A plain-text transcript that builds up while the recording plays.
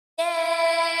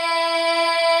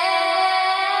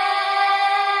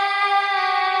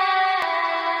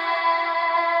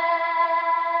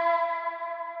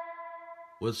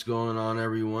What's going on,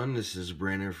 everyone? This is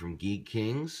Brandon from Geek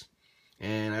Kings,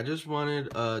 and I just wanted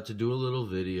to do a little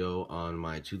video on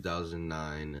my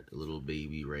 2009 little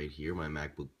baby right here, my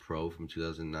MacBook Pro from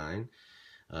 2009.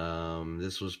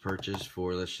 This was purchased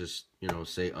for, let's just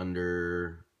say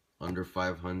under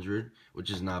 500,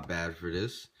 which is not bad for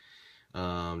this.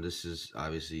 This is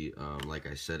obviously, like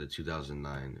I said, a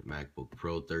 2009 MacBook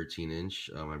Pro 13-inch.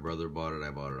 My brother bought it.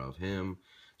 I bought it off him,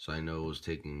 so I know it was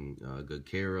taken good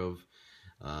care of.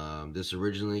 This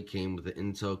originally came with the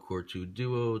Intel Core 2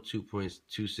 Duo,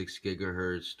 2.26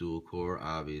 gigahertz dual core,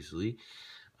 obviously,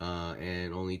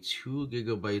 and only 2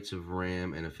 gigabytes of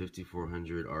RAM and a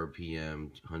 5400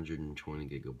 RPM, 120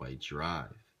 gigabyte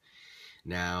drive.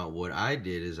 Now, what I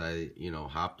did is I,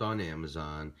 hopped on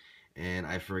Amazon, and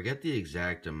I forget the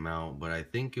exact amount, but I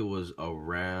think it was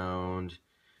around,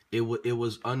 it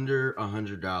was under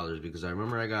 $100, because I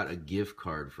remember I got a gift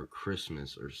card for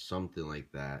Christmas or something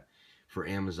like that for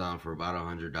Amazon for about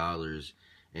 $100,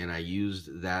 and I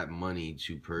used that money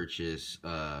to purchase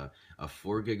a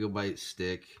 4 gigabyte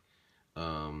stick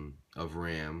of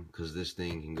RAM, because this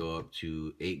thing can go up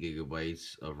to 8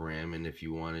 gigabytes of RAM, and if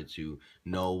you wanted to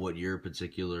know what your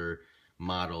particular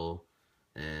model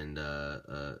and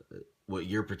what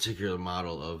your particular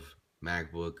model of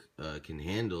MacBook can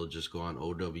handle, just go on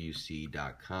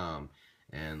OWC.com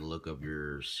and look up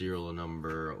your serial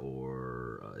number,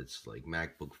 or it's like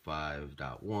MacBook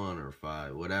 5.1 or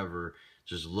 5, whatever.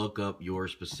 Just look up your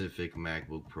specific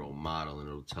MacBook Pro model, and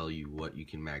it'll tell you what you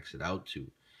can max it out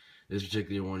to. This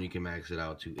particular one, you can max it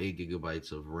out to 8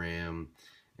 gigabytes of RAM,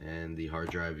 and the hard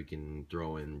drive you can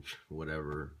throw in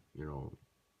whatever,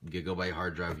 gigabyte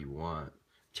hard drive you want.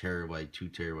 Terabyte, 2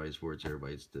 terabytes, 4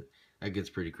 terabytes. That gets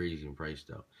pretty crazy in price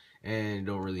though, and you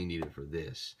don't really need it for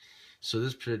this. So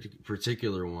this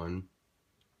particular one,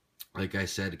 like I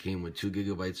said, it came with 2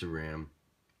 gigabytes of RAM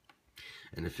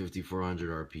and a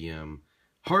 5400 RPM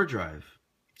hard drive.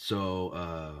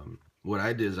 So what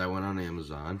I did is I went on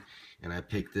Amazon and I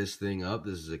picked this thing up.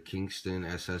 This is a Kingston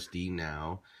SSD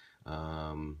now.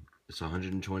 It's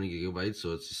 120 gigabytes,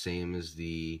 so it's the same as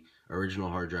the original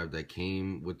hard drive that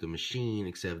came with the machine,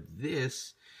 except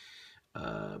this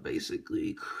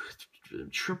basically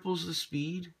triples the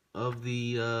speed of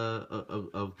the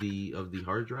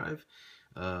hard drive,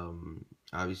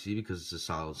 obviously, because it's a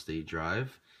solid state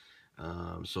drive.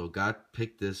 So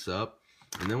picked this up,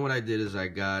 and then what I did is I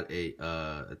got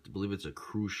I believe it's a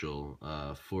Crucial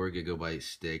 4 gigabyte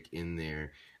stick in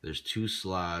there. There's 2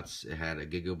 slots. It had a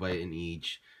gigabyte in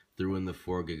each. Threw in the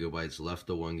 4 gigabytes, left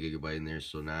the 1 gigabyte in there.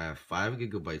 So now I have 5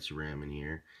 gigabytes of RAM in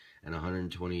here and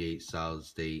 128 solid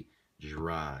state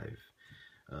drive.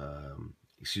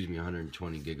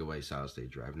 120 gigabyte solid state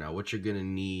drive. Now, what you're gonna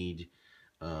need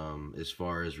as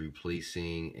far as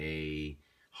replacing a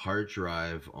hard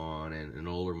drive on an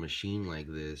older machine like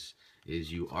this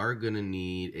is you are gonna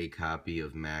need a copy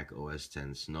of Mac OS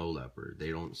X Snow Leopard. They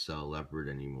don't sell Leopard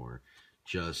anymore,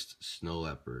 just Snow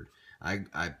Leopard. I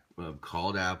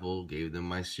called Apple, gave them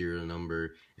my serial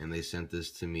number, and they sent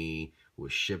this to me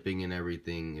with shipping and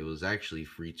everything. It was actually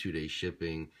free 2-day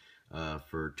shipping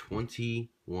for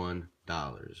 $21,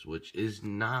 which is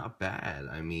not bad.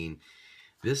 I mean,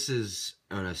 this is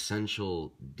an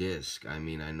essential disc. I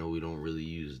mean, I know we don't really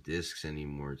use discs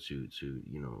anymore to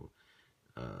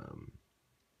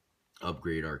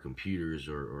upgrade our computers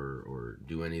or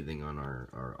do anything on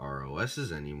our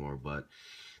OSs anymore, but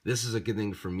this is a good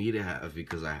thing for me to have,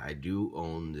 because I do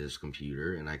own this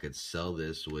computer and I could sell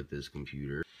this with this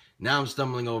computer. Now I'm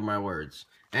stumbling over my words.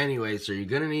 Anyway, so you're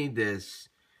gonna need this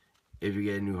if you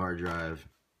get a new hard drive,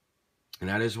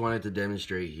 and I just wanted to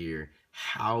demonstrate here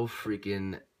how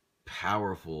freaking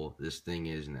powerful this thing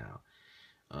is now.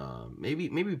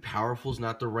 Maybe powerful is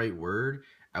not the right word.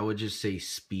 I would just say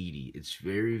speedy. It's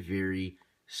very, very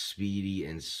speedy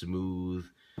and smooth.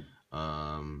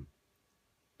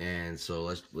 And so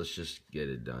let's just get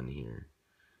it done here.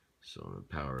 So I'm gonna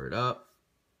power it up,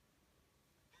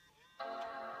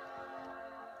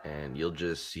 and you'll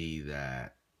just see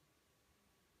that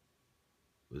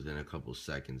within a couple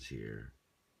seconds here.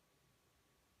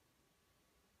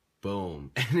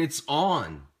 Boom, and it's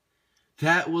on.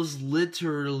 That was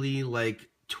literally like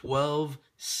 12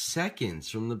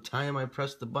 seconds from the time I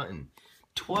pressed the button.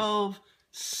 12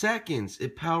 seconds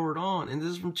it powered on, and this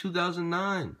is from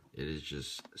 2009. It is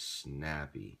just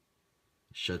snappy.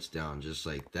 It shuts down just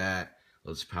like that.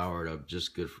 Let's power it up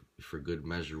just for good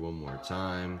measure one more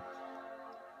time.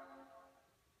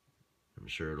 I'm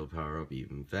sure it'll power up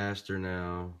even faster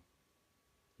now.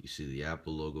 You see the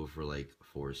Apple logo for like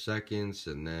 4 seconds,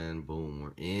 and then boom,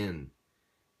 we're in.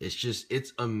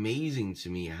 It's amazing to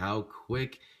me how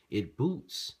quick it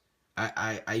boots.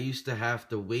 I used to have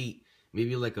to wait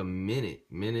maybe like a minute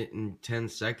and 10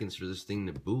 seconds for this thing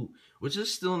to boot, which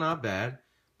is still not bad.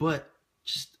 But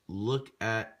just look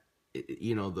at,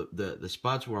 you know, the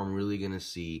spots where I'm really gonna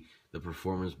see the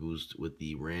performance boost with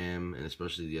the RAM and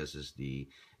especially the SSD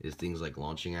is things like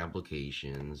launching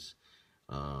applications,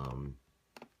 um,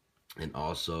 and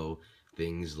also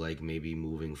things like maybe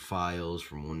moving files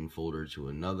from one folder to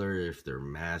another if they're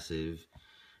massive,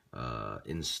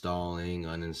 installing,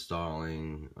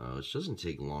 uninstalling, which doesn't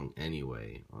take long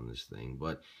anyway on this thing,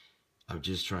 but I'm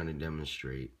just trying to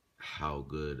demonstrate how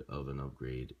good of an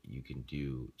upgrade you can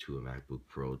do to a MacBook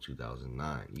Pro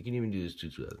 2009. You can even do this to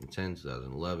 2010,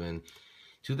 2011.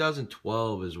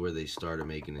 2012 is where they started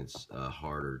making it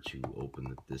harder to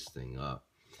open this thing up.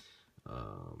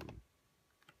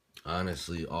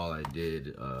 Honestly, all I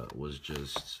did was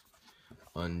just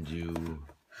undo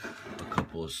a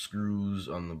couple of screws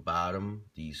on the bottom.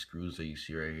 These screws that you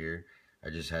see right here, I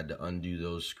just had to undo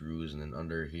those screws, and then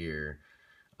under here,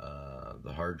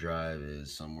 the hard drive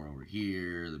is somewhere over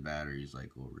here, the battery's like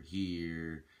over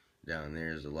here, down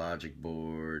there is the logic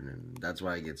board, and that's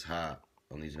why it gets hot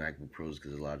on these MacBook Pros,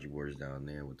 because the logic board is down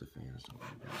there with the fan and stuff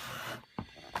like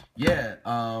that. Yeah,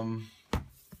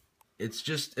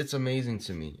 it's amazing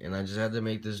to me, and I just had to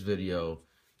make this video.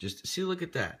 Just see, look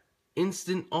at that,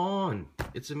 instant on.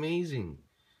 It's amazing.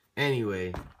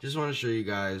 Anyway, just want to show you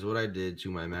guys what I did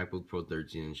to my MacBook Pro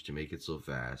 13-inch to make it so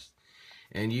fast,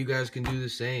 and you guys can do the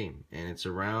same. And it's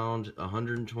around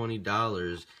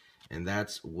 $120, and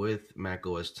that's with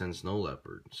macOS 10 Snow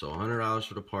Leopard. So $100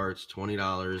 for the parts,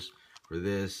 $20 for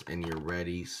this, and you're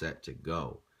ready, set to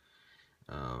go.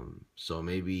 So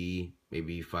maybe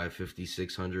 550,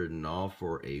 600 and all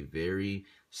for a very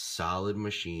solid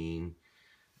machine,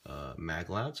 Mac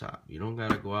laptop. You don't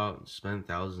gotta go out and spend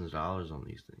thousands of dollars on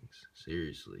these things,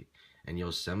 seriously. And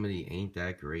Yosemite ain't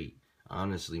that great.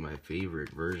 Honestly, my favorite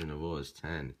version of OS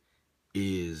 10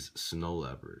 is Snow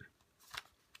Leopard.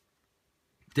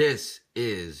 This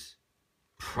is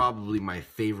probably my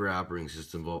favorite operating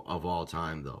system of all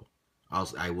time, though.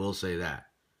 I will say that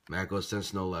Mac OS 10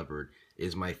 Snow Leopard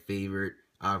is my favorite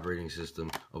operating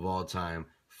system of all time.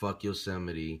 Fuck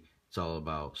Yosemite. It's all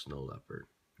about Snow Leopard.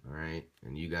 Alright?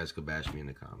 And you guys could bash me in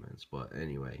the comments. But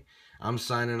anyway, I'm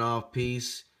signing off.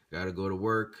 Peace. Gotta go to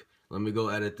work. Let me go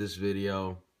edit this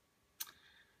video.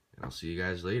 And I'll see you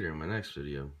guys later in my next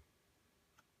video.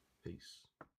 Peace.